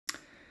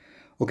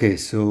Okay,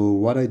 so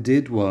what I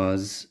did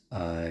was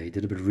I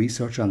did a bit of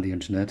research on the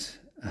internet,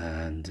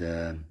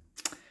 and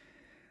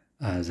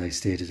as I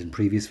stated in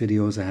previous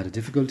videos, I had a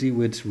difficulty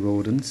with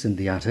rodents in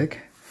the attic.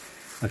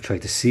 I've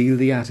tried to seal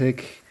the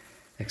attic,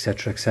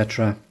 etc.,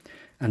 etc.,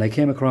 and I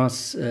came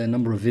across a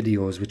number of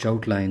videos which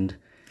outlined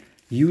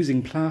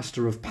using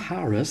plaster of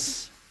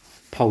Paris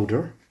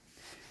powder,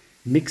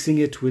 mixing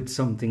it with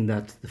something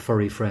that the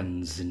furry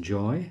friends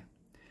enjoy,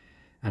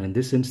 and in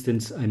this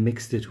instance I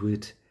mixed it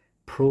with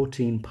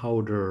protein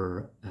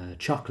powder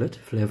chocolate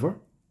flavour.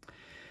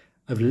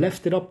 I've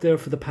left it up there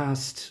for the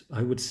past,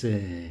 I would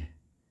say,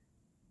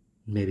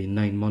 maybe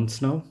 9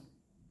 months now.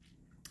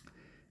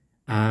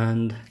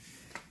 And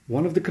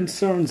one of the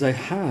concerns I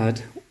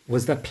had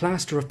was that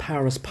plaster of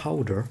Paris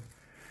powder,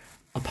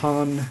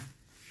 upon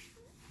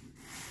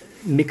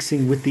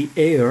mixing with the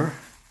air,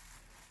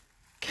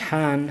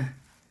 can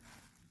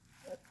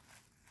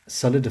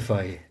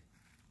solidify.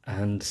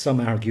 And some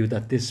argue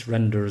that this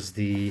renders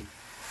the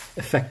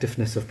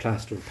effectiveness of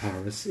plaster of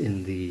Paris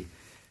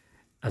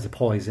as a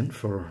poison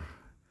for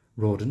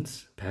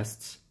rodents,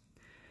 pests,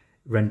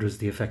 renders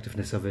the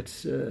effectiveness of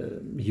it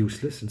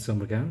useless in some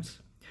regards.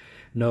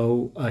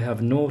 Now, I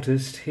have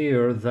noticed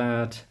here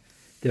that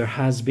there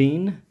has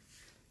been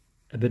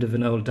a bit of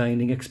an old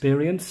dining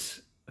experience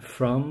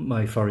from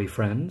my furry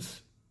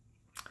friends,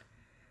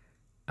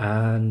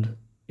 and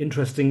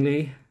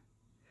interestingly,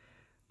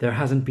 there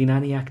hasn't been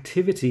any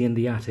activity in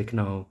the attic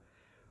now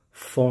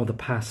for the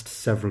past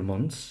several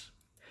months.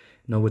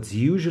 Now, it's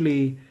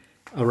usually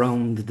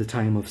around the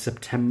time of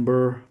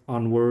September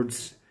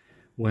onwards,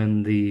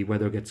 when the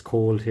weather gets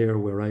cold here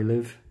where I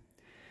live,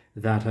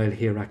 that I'll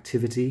hear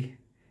activity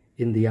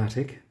in the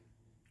attic.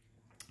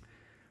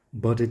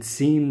 But it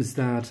seems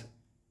that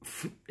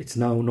it's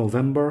now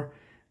November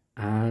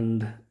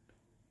and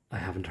I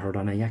haven't heard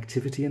any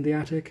activity in the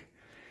attic.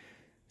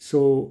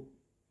 So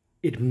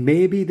it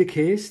may be the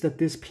case that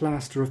this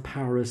plaster of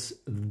Paris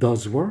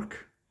does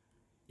work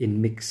in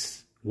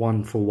mix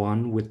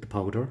 1-for-1 with the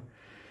powder.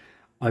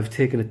 I've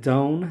taken it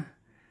down,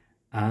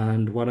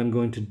 and what I'm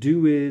going to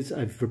do is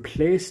I've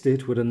replaced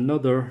it with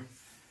another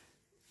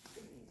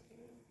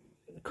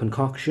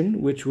concoction,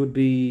 which would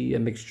be a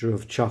mixture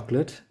of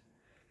chocolate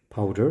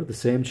powder, the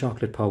same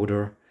chocolate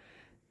powder,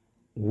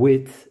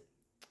 with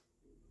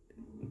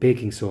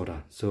baking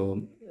soda.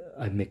 So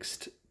I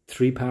mixed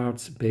 3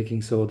 parts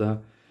baking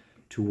soda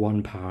to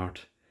 1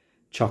 part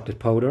chocolate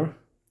powder.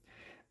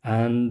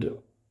 And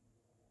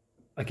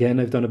again,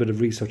 I've done a bit of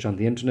research on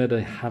the internet.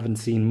 I haven't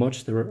seen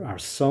much. There are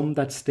some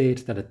that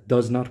state that it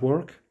does not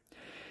work.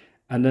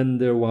 And then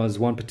there was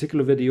one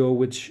particular video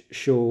which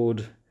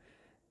showed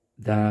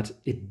that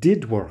it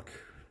did work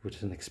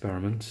with an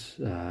experiment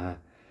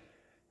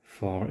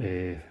for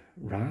a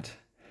rat.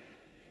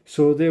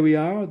 So there we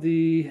are.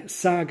 The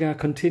saga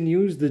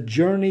continues. The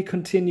journey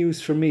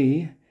continues for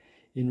me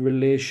in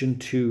relation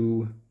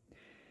to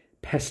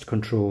pest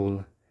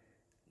control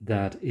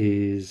that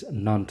is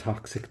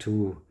non-toxic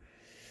to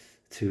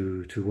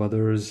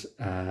others,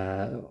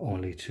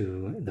 only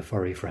to the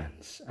furry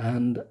friends.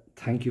 And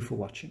thank you for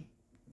watching.